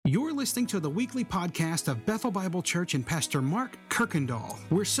listening to the weekly podcast of Bethel Bible Church and Pastor Mark Kirkendall.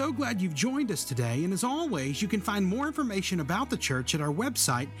 We're so glad you've joined us today, and as always, you can find more information about the church at our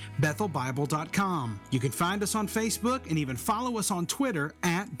website, bethelbible.com. You can find us on Facebook and even follow us on Twitter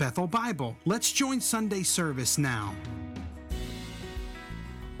at Bethel Bible. Let's join Sunday service now.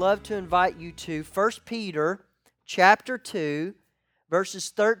 Love to invite you to 1 Peter chapter 2,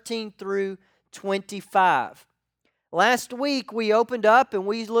 verses 13 through 25. Last week we opened up and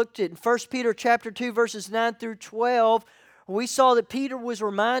we looked at 1 Peter chapter 2 verses 9 through 12. We saw that Peter was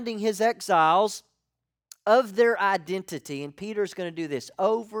reminding his exiles of their identity. And Peter's going to do this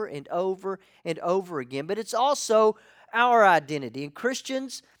over and over and over again. But it's also our identity. And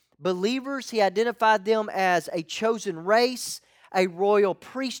Christians, believers, he identified them as a chosen race, a royal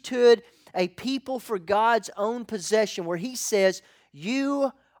priesthood, a people for God's own possession, where he says,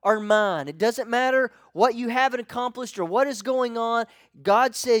 you are mine. It doesn't matter what you haven't accomplished or what is going on.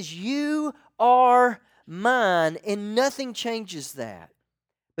 God says, you are mine, and nothing changes that.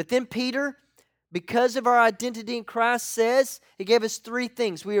 But then Peter, because of our identity in Christ, says, he gave us three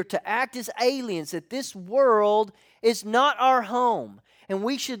things. We are to act as aliens, that this world is not our home, and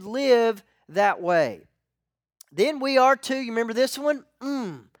we should live that way. Then we are to, you remember this one?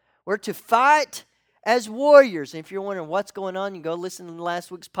 We're to fight as warriors. And if you're wondering what's going on, you go listen to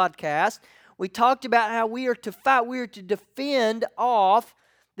last week's podcast. We talked about how we are to fight. We are to defend off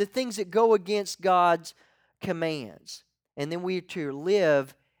the things that go against God's commands. And then we are to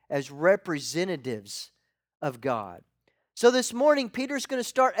live as representatives of God. So this morning, Peter's going to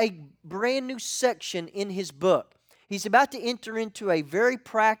start a brand new section in his book. He's about to enter into a very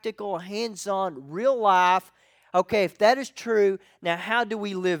practical, hands-on, real life. Okay, if that is true, now how do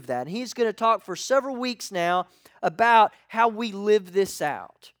we live that? And he's going to talk for several weeks now about how we live this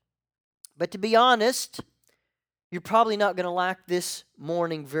out. But to be honest, you're probably not going to like this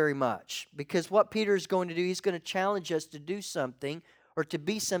morning very much, because what Peter is going to do, he's going to challenge us to do something or to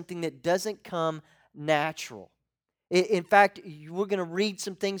be something that doesn't come natural. In fact, we're going to read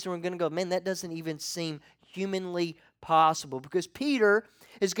some things and we're going to go, man, that doesn't even seem humanly possible, because Peter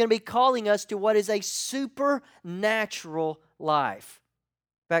is going to be calling us to what is a supernatural life.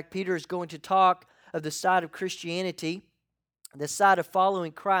 In fact, Peter is going to talk of the side of Christianity, the side of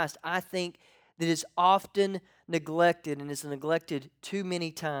following Christ, I think, that is often neglected and is neglected too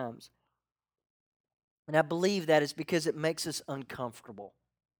many times. And I believe that is because it makes us uncomfortable.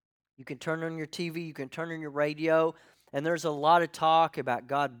 You can turn on your TV, you can turn on your radio, and there's a lot of talk about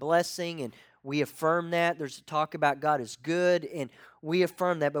God blessing, and we affirm that. There's talk about God is good, and we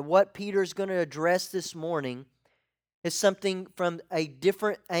affirm that. But what Peter's going to address this morning is something from a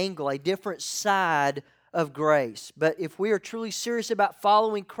different angle, a different side of grace. But if we are truly serious about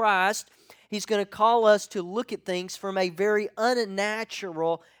following Christ, he's going to call us to look at things from a very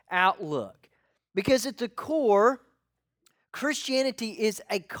unnatural outlook. Because at the core, Christianity is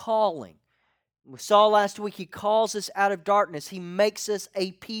a calling. We saw last week, he calls us out of darkness. He makes us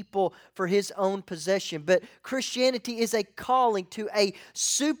a people for his own possession. But Christianity is a calling to a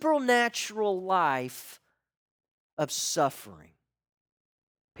supernatural life of suffering.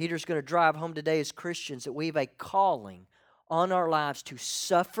 Peter's going to drive home today as Christians that we have a calling on our lives to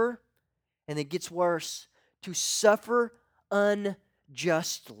suffer, and it gets worse, to suffer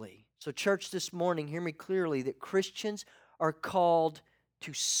unjustly. So church, this morning, hear me clearly, that Christians are called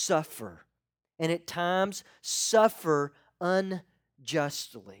to suffer, and at times suffer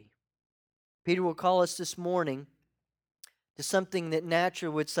unjustly. Peter will call us this morning to something that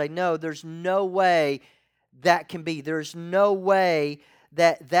naturally would say, no, there's no way that can be. There's no way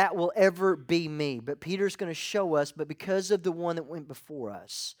that will ever be me. But Peter's going to show us, but because of the one that went before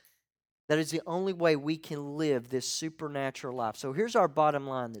us, that is the only way we can live this supernatural life. So here's our bottom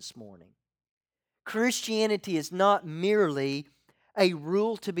line this morning. Christianity is not merely a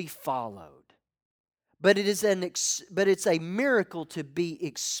rule to be followed, but it's a miracle to be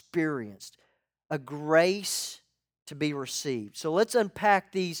experienced, a grace to be received. So let's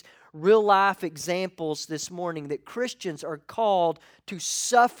unpack these real life examples this morning that Christians are called to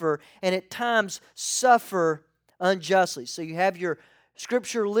suffer, and at times suffer unjustly. So you have your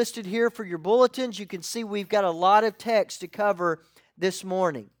scripture listed here for your bulletins. You can see we've got a lot of text to cover this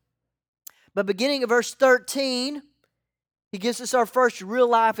morning. But beginning of verse 13, he gives us our first real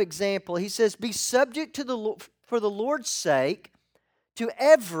life example. He says, be subject to for the Lord's sake to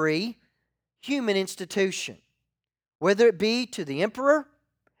every human institution, whether it be to the emperor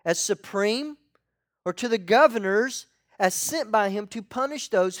as supreme, or to the governors as sent by him to punish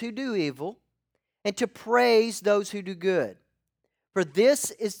those who do evil and to praise those who do good. For this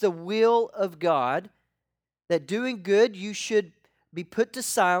is the will of God, that doing good you should be put to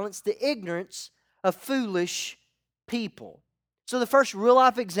silence the ignorance of foolish people. So the first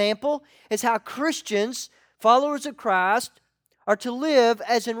real-life example is how Christians, followers of Christ, are to live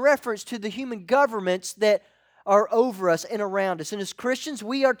as in reference to the human governments that are over us and around us. And as Christians,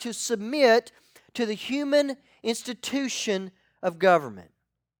 we are to submit to the human institution of government.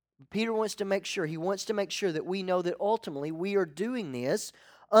 Peter wants to make sure, that we know that ultimately we are doing this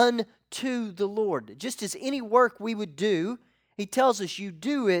unto the Lord. Just as any work we would do, he tells us you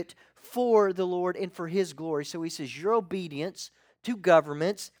do it for the Lord and for His glory. So he says your obedience to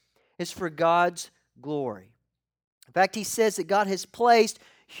governments is for God's glory. In fact, he says that God has placed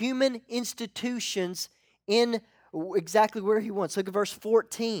human institutions in exactly where He wants. Look at verse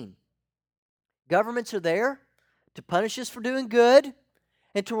 14. Governments are there to punish us for doing good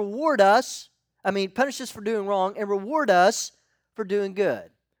and to punish us for doing wrong and reward us for doing good.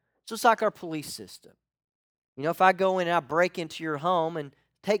 So it's like our police system. You know, if I go in and I break into your home and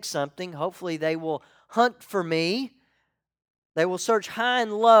take something, hopefully they will hunt for me. They will search high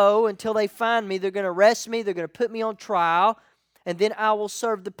and low until they find me. They're going to arrest me. They're going to put me on trial. And then I will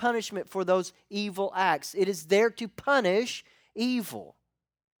serve the punishment for those evil acts. It is there to punish evil.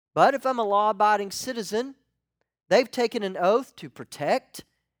 But if I'm a law-abiding citizen, they've taken an oath to protect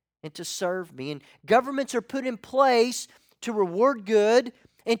and to serve me. And governments are put in place to reward good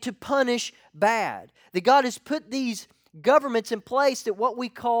and to punish bad. That God has put these governments in place that what we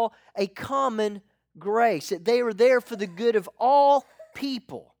call a common grace. That they are there for the good of all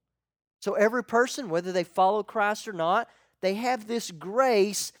people. So every person, whether they follow Christ or not, they have this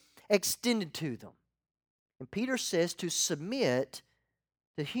grace extended to them. And Peter says to submit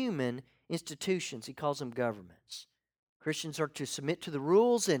to human institutions. He calls them governments. Christians are to submit to the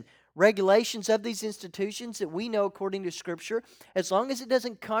rules and regulations of these institutions that we know according to Scripture, as long as it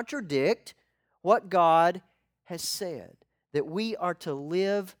doesn't contradict what God has said, that we are to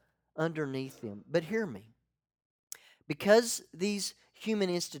live underneath them. But hear me. Because these human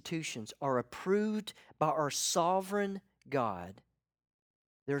institutions are approved by our sovereign God,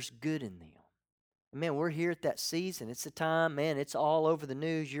 there's good in them. Man, we're here at that season. It's the time, man, it's all over the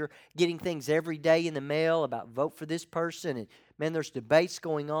news. You're getting things every day in the mail about vote for this person. And man, there's debates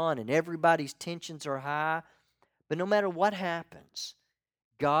going on and everybody's tensions are high. But no matter what happens,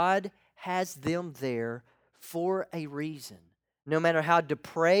 God has them there for a reason. No matter how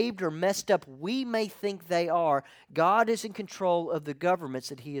depraved or messed up we may think they are, God is in control of the governments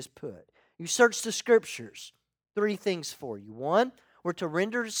that He has put. You search the Scriptures, 3 things for you. 1, we're to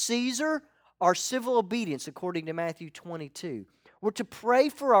render to Caesar our civil obedience according to Matthew 22. We're to pray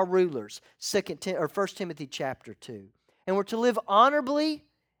for our rulers, 1 Timothy chapter 2. And we're to live honorably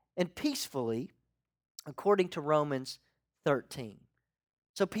and peacefully according to Romans 13.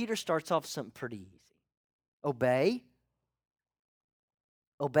 So Peter starts off something pretty easy. Obey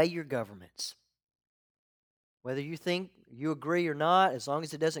your governments. Whether you think you agree or not, as long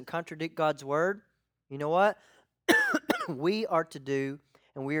as it doesn't contradict God's word, you know what? We are to do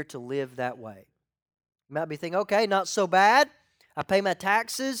and we are to live that way. You might be thinking, okay, not so bad. I pay my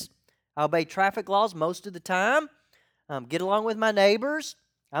taxes. I obey traffic laws most of the time. Get along with my neighbors.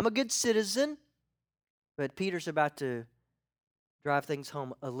 I'm a good citizen. But Peter's about to drive things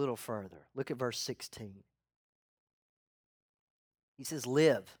home a little further. Look at verse 16. He says,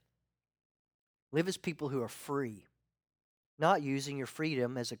 live. Live as people who are free, not using your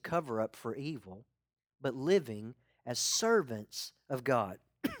freedom as a cover-up for evil, but living as servants of God.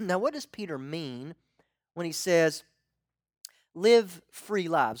 Now, what does Peter mean when he says, live free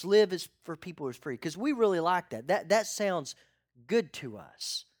lives? Live as for people who are free. Because we really like that. That sounds good to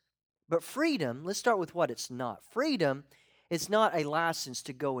us. But freedom, let's start with what it's not. Freedom is not a license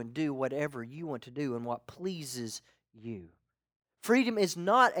to go and do whatever you want to do and what pleases you. Freedom is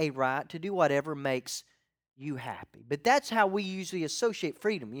not a right to do whatever makes you happy. But that's how we usually associate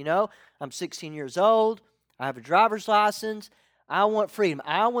freedom. You know, I'm 16 years old. I have a driver's license. I want freedom.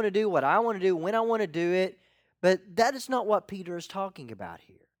 I want to do what I want to do when I want to do it. But that is not what Peter is talking about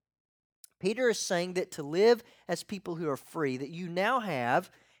here. Peter is saying that to live as people who are free, that you now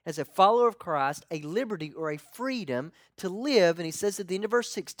have, as a follower of Christ, a liberty or a freedom to live, and he says at the end of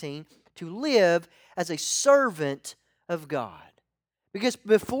verse 16, to live as a servant of God. Because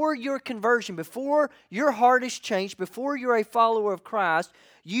before your conversion, before your heart is changed, before you're a follower of Christ,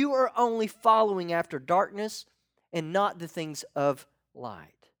 you are only following after darkness and not the things of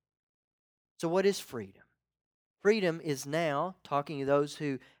light. So what is freedom? Freedom is now, talking to those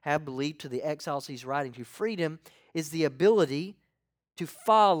who have believed, to the exiles he's writing to, freedom is the ability to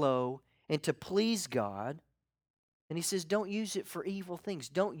follow and to please God And he says, don't use it for evil things.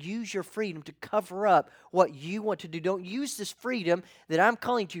 Don't use your freedom to cover up what you want to do. Don't use this freedom that I'm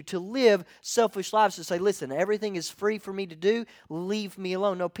calling you to live selfish lives to say, listen, everything is free for me to do. Leave me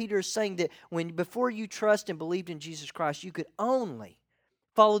alone. No, Peter is saying that before you trust and believed in Jesus Christ, you could only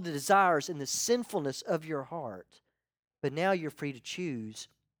follow the desires and the sinfulness of your heart. But now you're free to choose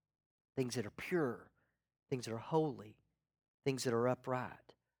things that are pure, things that are holy, things that are upright.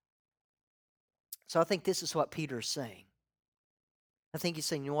 So I think this is what Peter is saying. I think he's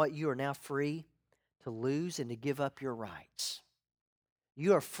saying, you know what? You are now free to lose and to give up your rights.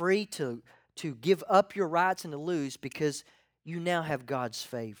 You are free to give up your rights and to lose because you now have God's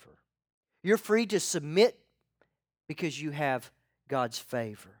favor. You're free to submit because you have God's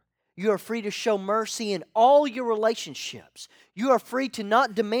favor. You are free to show mercy in all your relationships. You are free to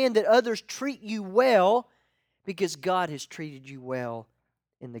not demand that others treat you well because God has treated you well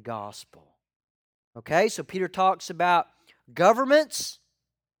in the gospel. Okay, so Peter talks about governments,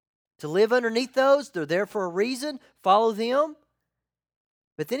 to live underneath those. They're there for a reason. Follow them.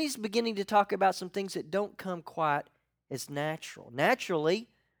 But then he's beginning to talk about some things that don't come quite as natural. Naturally,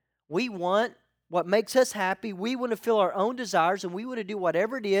 we want what makes us happy. We want to fill our own desires, and we want to do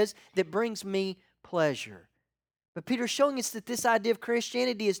whatever it is that brings me pleasure. But Peter's showing us that this idea of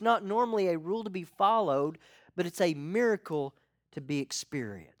Christianity is not normally a rule to be followed, but it's a miracle to be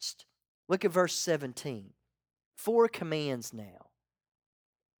experienced. Look at verse 17. 4 commands now.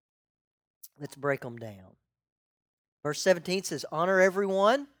 Let's break them down. Verse 17 says, honor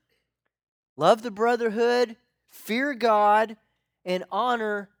everyone, love the brotherhood, fear God, and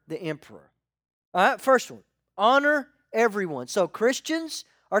honor the emperor. All right, first one, honor everyone. So Christians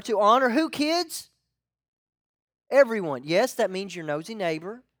are to honor who, kids? Everyone. Yes, that means your nosy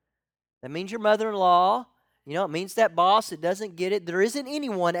neighbor. That means your mother-in-law. You know, it means that boss that doesn't get it. There isn't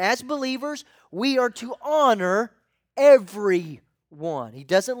anyone. As believers, we are to honor everyone. He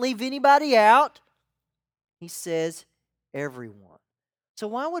doesn't leave anybody out. He says everyone. So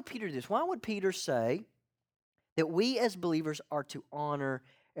why would Peter do this? Why would Peter say that we as believers are to honor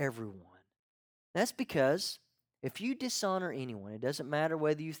everyone? That's because if you dishonor anyone, it doesn't matter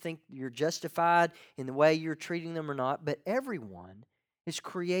whether you think you're justified in the way you're treating them or not, but everyone is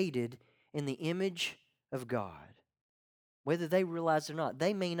created in the image of God. Whether they realize it or not.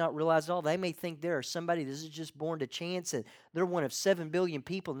 They may not realize it all. They may think they're somebody that is just born to chance and they're one of 7 billion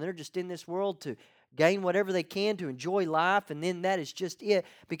people and they're just in this world to gain whatever they can to enjoy life, and then that is just it,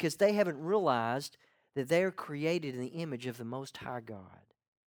 because they haven't realized that they are created in the image of the Most High God.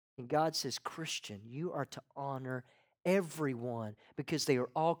 And God says, Christian, you are to honor everyone because they are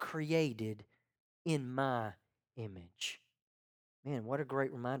all created in my image. Man, what a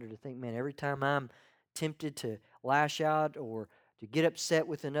great reminder to think, man, every time I'm tempted to lash out or to get upset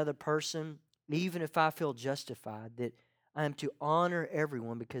with another person, even if I feel justified, that I am to honor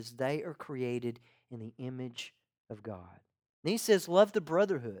everyone because they are created in the image of God. And he says, love the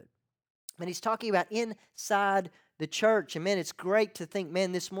brotherhood. And he's talking about inside the church. And man, it's great to think,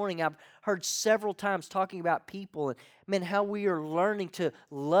 man, this morning I've heard several times talking about people and, man, how we are learning to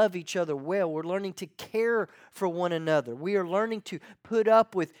love each other well. We're learning to care for one another. We are learning to put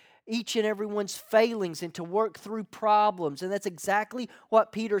up with each and everyone's failings and to work through problems. And that's exactly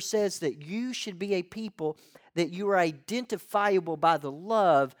what Peter says, that you should be a people that you are identifiable by the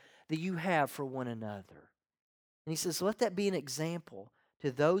love that you have for one another. And he says, let that be an example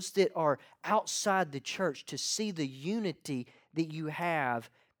to those that are outside the church to see the unity that you have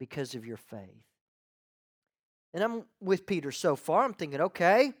because of your faith. And I'm with Peter so far. I'm thinking,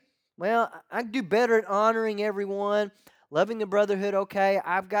 okay, well, I can do better at honoring everyone, loving the brotherhood, okay.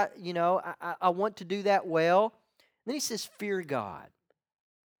 I've got, I want to do that well. Then he says, fear God.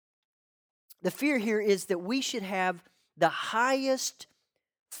 The fear here is that we should have the highest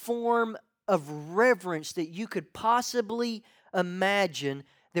form of reverence that you could possibly imagine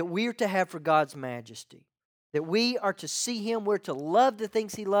that we are to have for God's majesty. That we are to see Him, we're to love the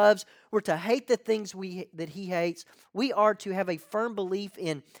things He loves, we're to hate the things that He hates. We are to have a firm belief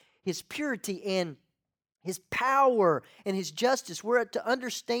in His purity and His power and His justice. We're to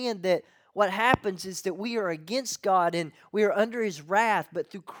understand that what happens is that we are against God and we are under His wrath, but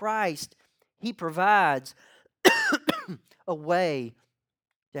through Christ, He provides a way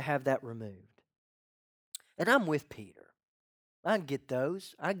to have that removed. And I'm with Peter. I can get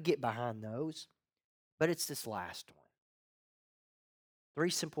those. I can get behind those. But it's this last one. 3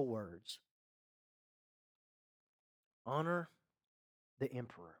 simple words. Honor the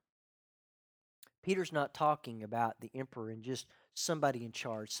emperor. Peter's not talking about the emperor and just somebody in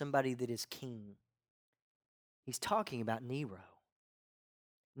charge, somebody that is king. He's talking about Nero.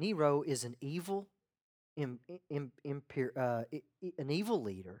 Nero is an evil, an evil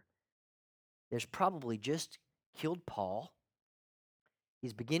leader that's probably just killed Paul.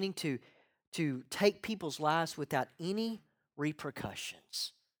 He's beginning to take people's lives without any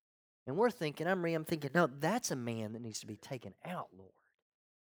repercussions. And we're thinking, I'm thinking, no, that's a man that needs to be taken out, Lord.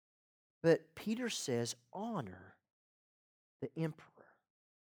 But Peter says, honor the emperor.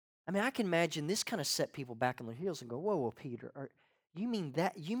 I mean, I can imagine this kind of set people back on their heels and go, whoa, Peter, you mean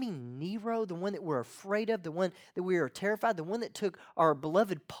that? You mean Nero, the one that we're afraid of, the one that we are terrified, the one that took our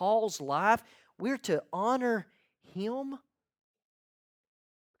beloved Paul's life? We're to honor him?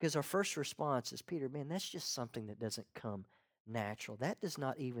 Because our first response is, Peter, man, that's just something that doesn't come natural. That does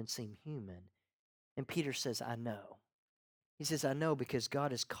not even seem human. And Peter says, I know. He says, I know because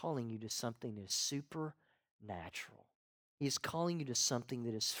God is calling you to something that is supernatural. He is calling you to something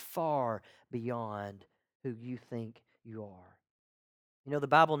that is far beyond who you think you are. You know, the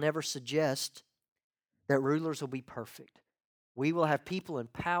Bible never suggests that rulers will be perfect. We will have people in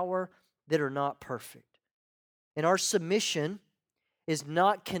power that are not perfect. And our submission is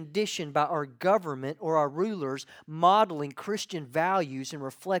not conditioned by our government or our rulers modeling Christian values and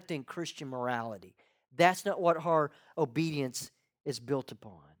reflecting Christian morality. That's not what our obedience is built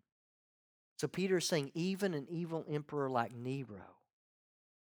upon. So Peter is saying even an evil emperor like Nero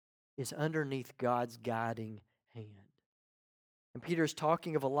is underneath God's guiding hand. And Peter is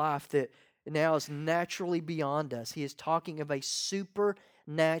talking of a life that now is naturally beyond us. He is talking of a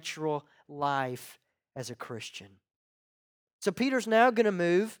supernatural life as a Christian. So Peter's now going to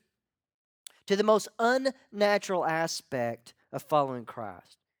move to the most unnatural aspect of following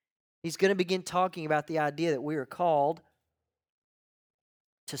Christ. He's going to begin talking about the idea that we are called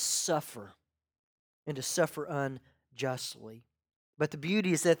to suffer and to suffer unjustly. But the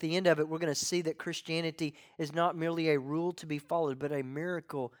beauty is at the end of it, we're going to see that Christianity is not merely a rule to be followed, but a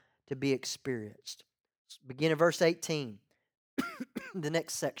miracle to be experienced. Let's begin in verse 18, the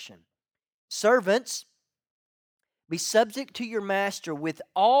next section. Servants, be subject to your master with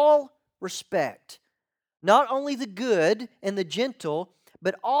all respect, not only the good and the gentle,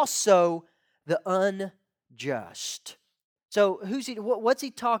 but also the unjust. So what's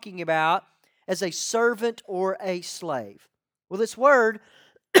he talking about as a servant or a slave? Well, this word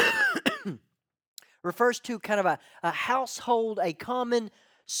refers to kind of a household, a common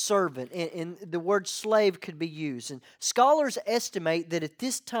servant, and the word slave could be used. And scholars estimate that at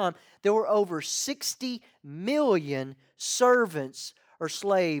this time there were over 60 million servants or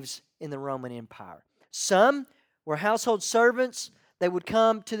slaves in the Roman Empire. Some were household servants. They would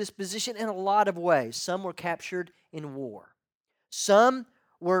come to this position in a lot of ways. Some were captured in war. Some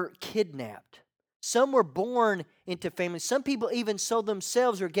were kidnapped. Some were born into families. Some people even sold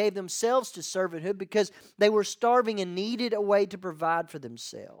themselves or gave themselves to servanthood because they were starving and needed a way to provide for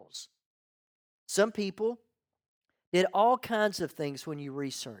themselves. Some people did all kinds of things when you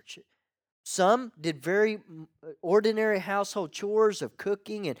research it. Some did very ordinary household chores of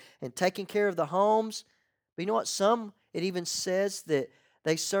cooking and taking care of the homes. But you know what? Some, it even says that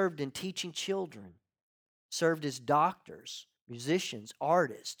they served in teaching children, served as doctors, musicians,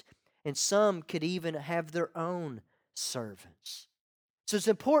 artists. And some could even have their own servants. So it's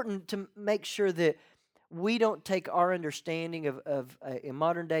important to make sure that we don't take our understanding of a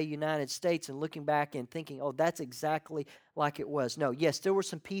modern-day United States and looking back and thinking, oh, that's exactly like it was. No, yes, there were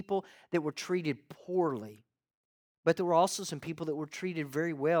some people that were treated poorly, but there were also some people that were treated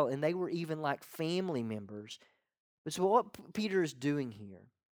very well, and they were even like family members. But so what Peter is doing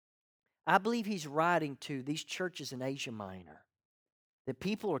here, I believe he's writing to these churches in Asia Minor. That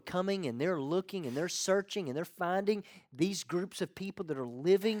people are coming and they're looking and they're searching and they're finding these groups of people that are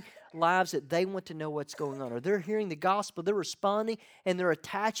living lives that they want to know what's going on. Or they're hearing the gospel, they're responding, and they're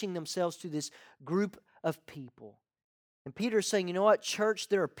attaching themselves to this group of people. And Peter's saying, you know what, church,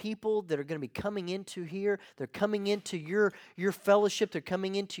 there are people that are going to be coming into here. They're coming into your fellowship. They're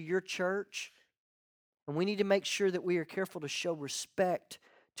coming into your church. And we need to make sure that we are careful to show respect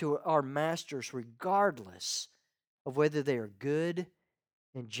to our masters regardless of whether they are good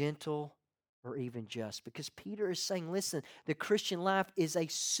and gentle or even just. Because Peter is saying, listen, the Christian life is a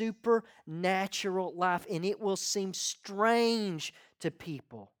supernatural life, and it will seem strange to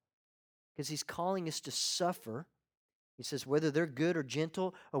people because he's calling us to suffer. He says whether they're good or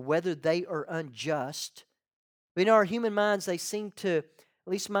gentle or whether they are unjust. But in our human minds, they seem to, at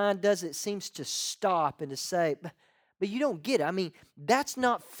least mine does, it seems to stop and to say, but you don't get it. I mean, that's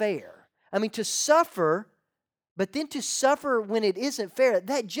not fair. I mean, to suffer, but then to suffer when it isn't fair,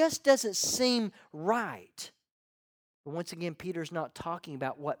 that just doesn't seem right. But once again, Peter's not talking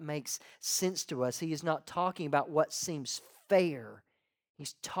about what makes sense to us. He is not talking about what seems fair.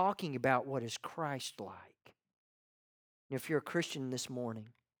 He's talking about what is Christ-like. If you're a Christian this morning,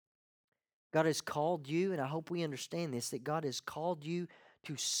 God has called you, and I hope we understand this, that God has called you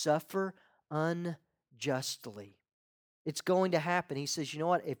to suffer unjustly. It's going to happen. He says, you know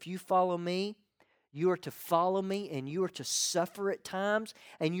what? If you follow me, you are to follow me, and you are to suffer at times,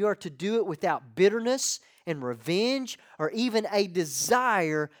 and you are to do it without bitterness and revenge or even a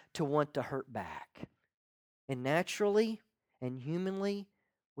desire to want to hurt back. And naturally and humanly,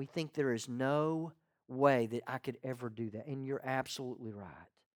 we think there is no way that I could ever do that. And you're absolutely right.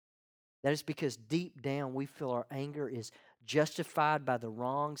 That is because deep down we feel our anger is justified by the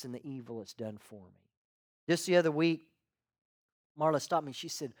wrongs and the evil it's done for me. Just the other week, Marla stopped me. She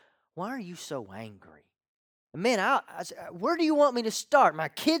said, "Why are you so angry?" And man, I said, where do you want me to start? My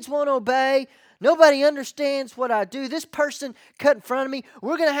kids won't obey. Nobody understands what I do. This person cut in front of me.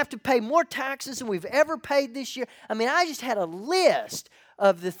 We're going to have to pay more taxes than we've ever paid this year. I mean, I just had a list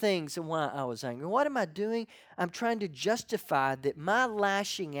of the things and why I was angry. What am I doing? I'm trying to justify that my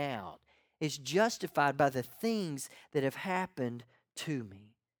lashing out is justified by the things that have happened to me.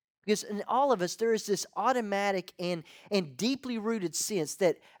 Because in all of us, there is this automatic and deeply rooted sense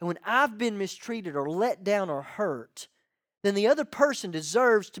that when I've been mistreated or let down or hurt, then the other person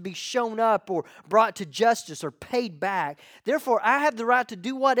deserves to be shown up or brought to justice or paid back. Therefore, I have the right to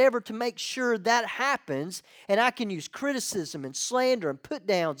do whatever to make sure that happens, and I can use criticism and slander and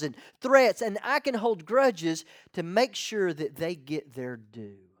put-downs and threats, and I can hold grudges to make sure that they get their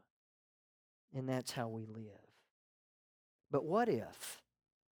due. And that's how we live. But what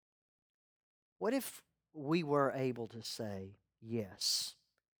if we were able to say, yes,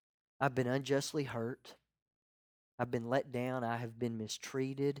 I've been unjustly hurt, I've been let down, I have been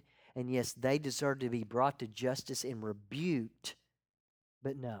mistreated, and yes, they deserve to be brought to justice and rebuked,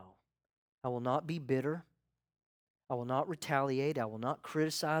 but no, I will not be bitter, I will not retaliate, I will not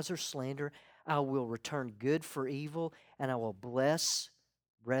criticize or slander, I will return good for evil, and I will bless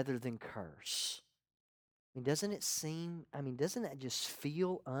rather than curse. Doesn't that just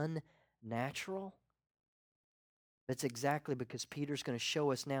feel unnatural? That's exactly because Peter's going to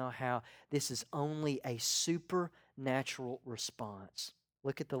show us now how this is only a supernatural response.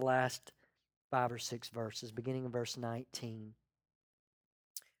 Look at the last 5 or 6 verses, beginning in verse 19.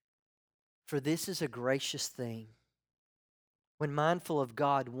 For this is a gracious thing. When mindful of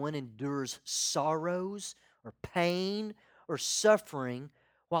God, one endures sorrows or pain or suffering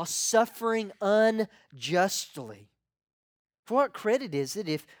while suffering unjustly. For what credit is it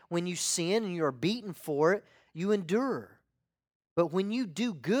if when you sin and you are beaten for it, you endure? But when you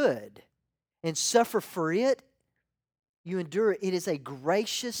do good and suffer for it, you endure. It is a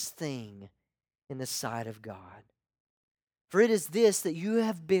gracious thing in the sight of God. For it is this that you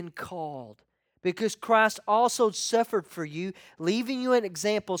have been called, because Christ also suffered for you, leaving you an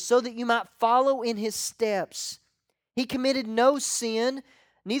example so that you might follow in His steps. He committed no sin,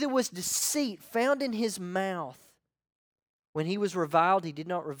 neither was deceit found in His mouth. When He was reviled, He did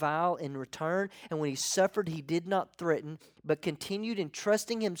not revile in return. And when He suffered, He did not threaten, but continued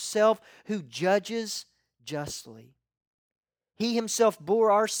entrusting Himself who judges justly. He Himself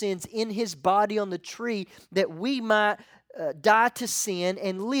bore our sins in His body on the tree that we might die to sin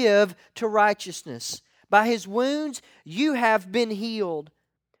and live to righteousness. By His wounds you have been healed,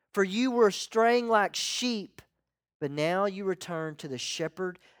 for you were straying like sheep, but now you return to the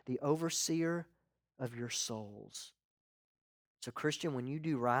shepherd, the overseer of your souls. So, Christian, when you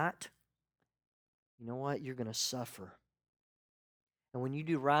do right, you know what? You're going to suffer. And when you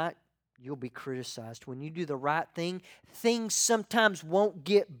do right, you'll be criticized. When you do the right thing, things sometimes won't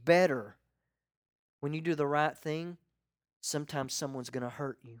get better. When you do the right thing, sometimes someone's going to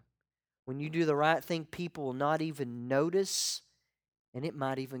hurt you. When you do the right thing, people will not even notice, and it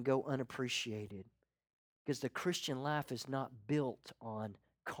might even go unappreciated. Because the Christian life is not built on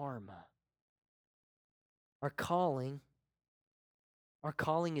karma. Our calling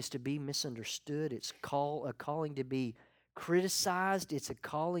is to be misunderstood. It's a calling to be criticized. It's a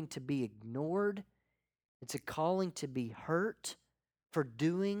calling to be ignored. It's a calling to be hurt for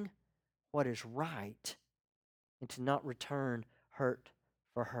doing what is right and to not return hurt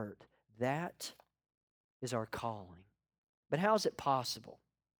for hurt. That is our calling. But how is it possible?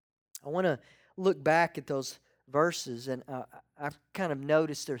 I want to look back at those verses, and I've kind of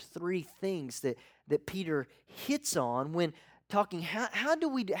noticed there are 3 things that Peter hits on when talking how do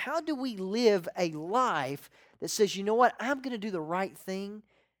we live a life that says, you know what, I'm going to do the right thing,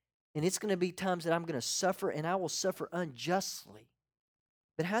 and it's going to be times that I'm going to suffer, and I will suffer unjustly.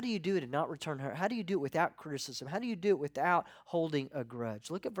 But how do you do it and not return hurt? How do you do it without criticism? How do you do it without holding a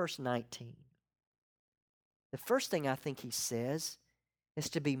grudge? Look at verse 19. The first thing I think he says is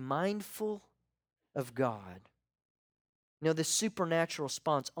to be mindful of God. You know, this supernatural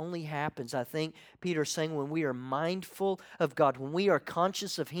response only happens, I think Peter's saying, when we are mindful of God, when we are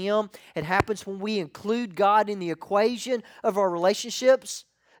conscious of Him. It happens when we include God in the equation of our relationships.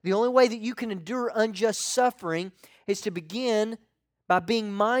 The only way that you can endure unjust suffering is to begin by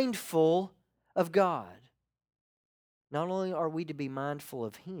being mindful of God. Not only are we to be mindful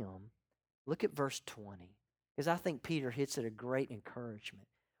of Him, look at verse 20, because I think Peter hits at a great encouragement.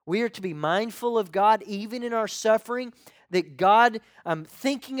 We are to be mindful of God even in our suffering, that God, I'm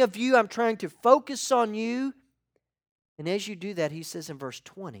thinking of you, I'm trying to focus on you. And as you do that, he says in verse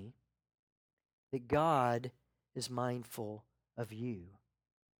 20, that God is mindful of you.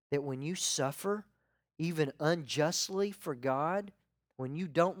 That when you suffer, even unjustly for God, when you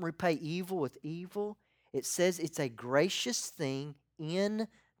don't repay evil with evil, it says it's a gracious thing in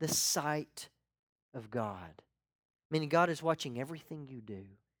the sight of God. Meaning God is watching everything you do.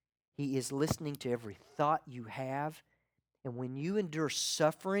 He is listening to every thought you have. And when you endure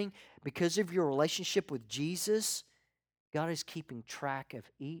suffering because of your relationship with Jesus, God is keeping track of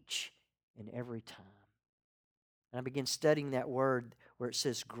each and every time. And I began studying that word where it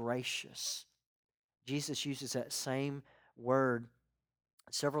says gracious. Jesus uses that same word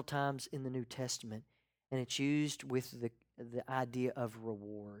several times in the New Testament, and it's used with the idea of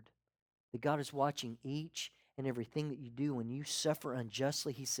reward. That God is watching each and everything that you do. When you suffer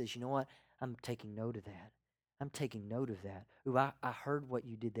unjustly, He says, you know what? I'm taking note of that. I'm taking note of that. Ooh, I heard what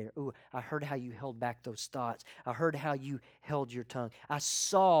you did there. Ooh, I heard how you held back those thoughts. I heard how you held your tongue. I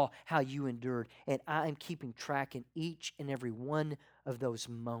saw how you endured, and I am keeping track in each and every one of those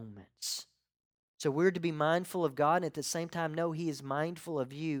moments. So we're to be mindful of God, and at the same time know He is mindful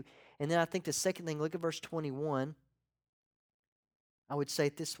of you. And then I think the second thing, look at verse 21. I would say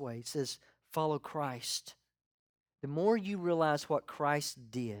it this way. It says, follow Christ. The more you realize what Christ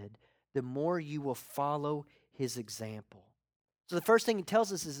did, the more you will follow His example. So the first thing it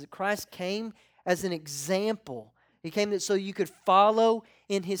tells us is that Christ came as an example. He came so you could follow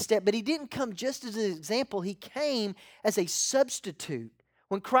in His step. But He didn't come just as an example. He came as a substitute.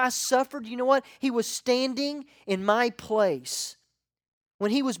 When Christ suffered, you know what? He was standing in my place.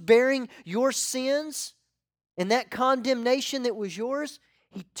 When He was bearing your sins and that condemnation that was yours,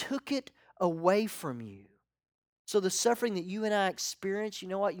 He took it away from you. So the suffering that you and I experience, you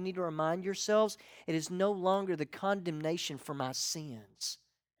know what? You need to remind yourselves, it is no longer the condemnation for my sins.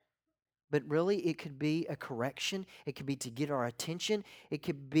 But really, it could be a correction. It could be to get our attention. It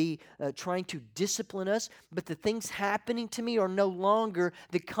could be trying to discipline us. But the things happening to me are no longer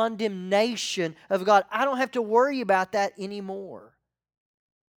the condemnation of God. I don't have to worry about that anymore.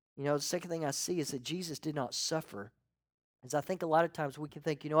 You know, the second thing I see is that Jesus did not suffer. As I think a lot of times we can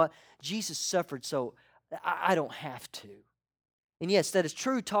think, you know what? Jesus suffered, so I don't have to. And yes, that is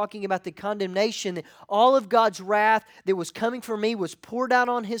true, talking about the condemnation, that all of God's wrath that was coming for me was poured out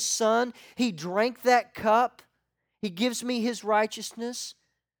on His Son. He drank that cup. He gives me His righteousness.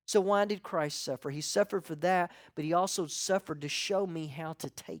 So why did Christ suffer? He suffered for that, but He also suffered to show me how to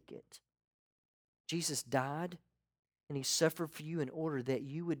take it. Jesus died, and He suffered for you in order that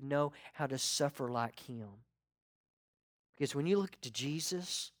you would know how to suffer like Him. Because when you look to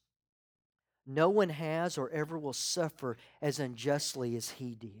Jesus, no one has or ever will suffer as unjustly as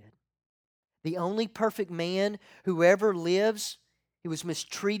He did. The only perfect man who ever lives, he was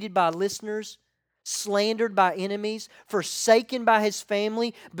mistreated by listeners, slandered by enemies, forsaken by his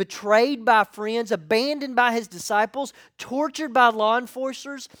family, betrayed by friends, abandoned by his disciples, tortured by law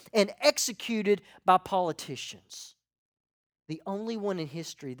enforcers, and executed by politicians. The only one in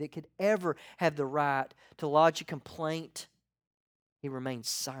history that could ever have the right to lodge a complaint, he remained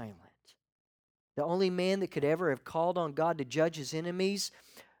silent. The only man that could ever have called on God to judge his enemies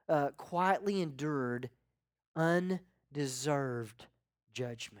quietly endured undeserved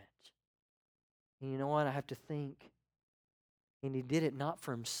judgment. And you know what? I have to think. And He did it not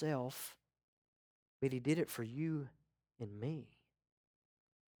for Himself, but He did it for you and me.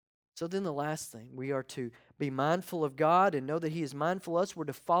 So then the last thing, we are to be mindful of God and know that He is mindful of us. We're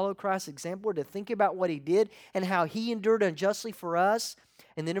to follow Christ's example. We're to think about what He did and how He endured unjustly for us.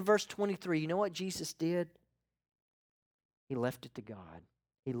 And then in verse 23, you know what Jesus did? He left it to God.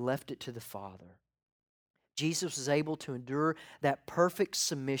 He left it to the Father. Jesus was able to endure that perfect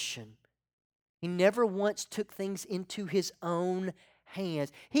submission. He never once took things into His own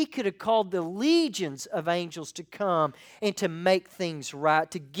hands. He could have called the legions of angels to come and to make things right,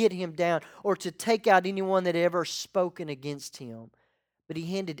 to get Him down, or to take out anyone that had ever spoken against Him. But He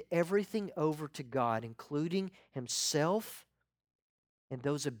handed everything over to God, including Himself and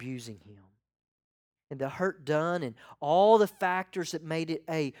those abusing Him. and the hurt done and all the factors that made it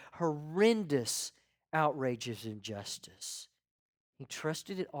a horrendous outrage of injustice. He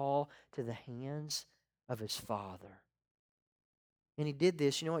trusted it all to the hands of his Father. And he did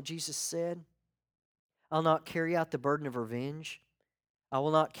this. You know what Jesus said? I'll not carry out the burden of revenge. I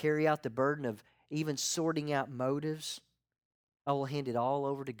will not carry out the burden of even sorting out motives. I will hand it all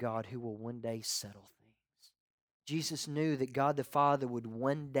over to God, who will one day settle things. Jesus knew that God the Father would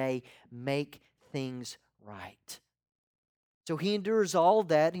one day make things right. So he endures all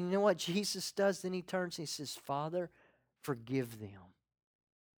that. And you know what Jesus does? Then he turns and he says, Father, forgive them,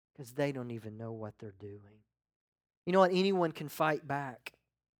 because they don't even know what they're doing. You know what? Anyone can fight back.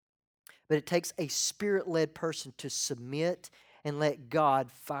 But it takes a Spirit-led person to submit and let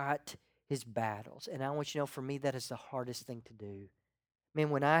God fight his battles. And I want you to know, for me, that is the hardest thing to do. Man,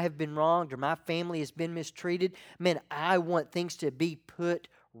 when I have been wronged or my family has been mistreated, man, I want things to be put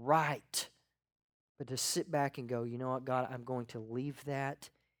right. But to sit back and go, you know what, God, I'm going to leave that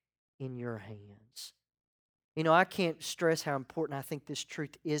in your hands. You know, I can't stress how important I think this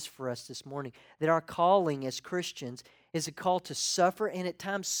truth is for us this morning, that our calling as Christians is a call to suffer, and at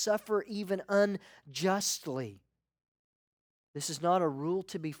times suffer even unjustly. This is not a rule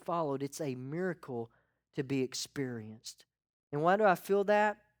to be followed. It's a miracle to be experienced. And why do I feel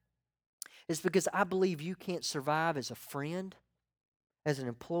that? It's because I believe you can't survive as a friend, as an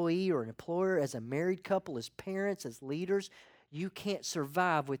employee or an employer, as a married couple, as parents, as leaders. You can't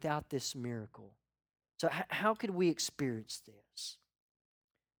survive without this miracle. So how could we experience this?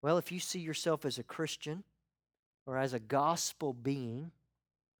 Well, if you see yourself as a Christian or as a gospel being,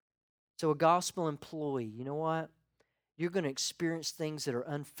 so a gospel employee, you know what? You're going to experience things that are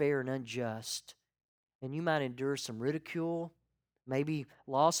unfair and unjust, and you might endure some ridicule, maybe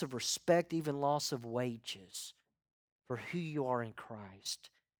loss of respect, even loss of wages for who you are in Christ.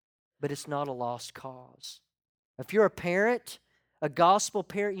 But it's not a lost cause. If you're a parent, a gospel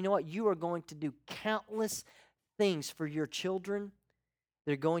parent, you know what? You are going to do countless things for your children.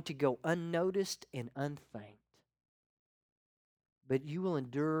 They're going to go unnoticed and unthanked. But you will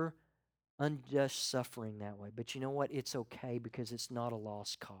endure unjust suffering that way. But you know what? It's okay, because it's not a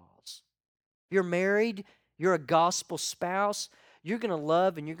lost cause. If you're married, you're a gospel spouse, you're going to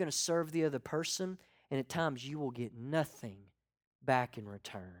love and you're going to serve the other person, and at times you will get nothing back in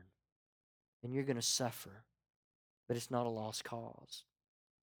return. And you're going to suffer, but it's not a lost cause.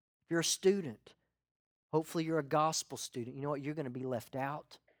 If you're a student, hopefully you're a gospel student. You know what? You're going to be left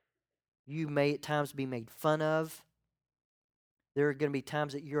out. You may at times be made fun of. There are going to be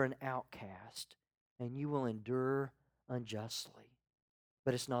times that you're an outcast, and you will endure unjustly.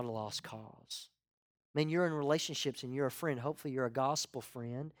 But it's not a lost cause. Man, you're in relationships and you're a friend. Hopefully you're a gospel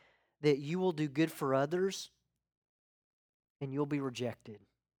friend, that you will do good for others, and you'll be rejected.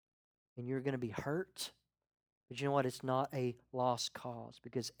 And you're going to be hurt. But you know what? It's not a lost cause,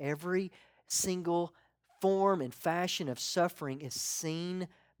 because every single form and fashion of suffering is seen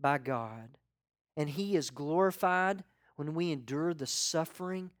by God. And He is glorified when we endure the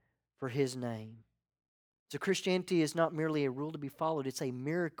suffering for His name. So Christianity is not merely a rule to be followed, it's a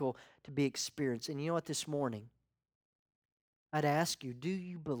miracle to be experienced. And you know what, this morning, I'd ask you, do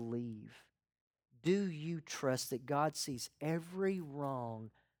you believe, do you trust that God sees every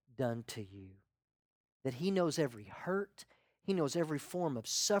wrong done to you? That He knows every hurt, He knows every form of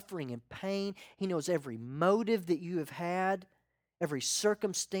suffering and pain, He knows every motive that you have had, every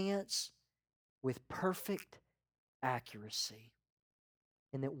circumstance, with perfect accuracy.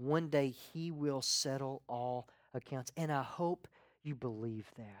 And that one day He will settle all accounts. And I hope you believe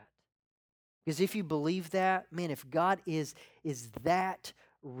that. Because if you believe that, man, if God is that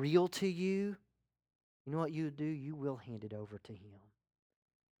real to you, you know what you do? You will hand it over to Him.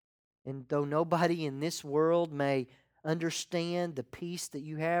 And though nobody in this world may understand the peace that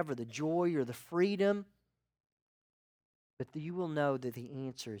you have or the joy or the freedom, but you will know that the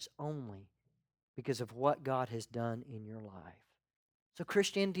answer is only because of what God has done in your life. So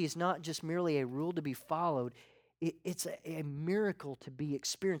Christianity is not just merely a rule to be followed, it's a miracle to be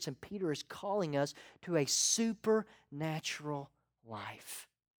experienced. And Peter is calling us to a supernatural life.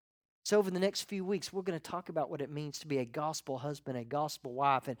 So over the next few weeks, we're going to talk about what it means to be a gospel husband, a gospel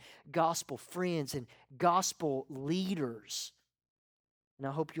wife, and gospel friends, and gospel leaders. And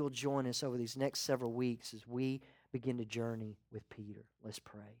I hope you'll join us over these next several weeks as we begin to journey with Peter. Let's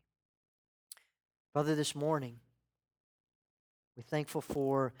pray. Father, this morning, we're thankful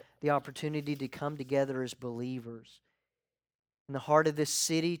for the opportunity to come together as believers in the heart of this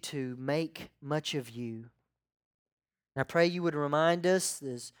city to make much of you. And I pray you would remind us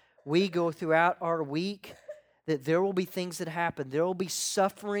as we go throughout our week that there will be things that happen. There will be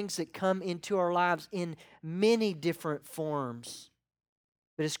sufferings that come into our lives in many different forms.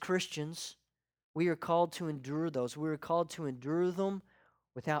 But as Christians, we are called to endure those. We are called to endure them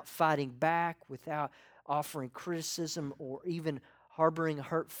without fighting back, without offering criticism or even harboring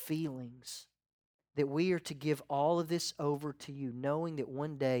hurt feelings. That we are to give all of this over to you, knowing that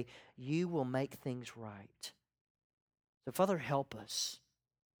one day you will make things right. So, Father, help us.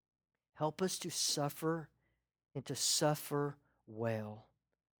 Help us to suffer and to suffer well.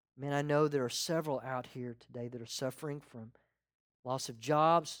 Man, I know there are several out here today that are suffering from loss of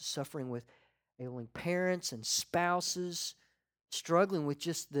jobs, suffering with ailing parents and spouses, struggling with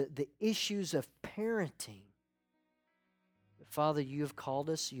just the issues of parenting. But Father, you have called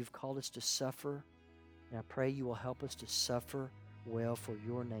us to suffer, and I pray you will help us to suffer well for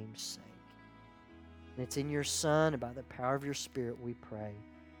your name's sake. And it's in your Son and by the power of your Spirit we pray.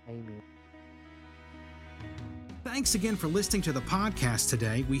 Amen. Thanks again for listening to the podcast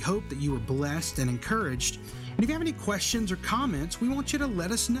today. We hope that you were blessed and encouraged. And if you have any questions or comments, we want you to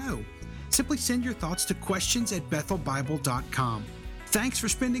let us know. Simply send your thoughts to questions@bethelbible.com. Thanks for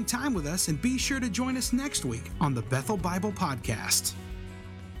spending time with us, and be sure to join us next week on the Bethel Bible Podcast.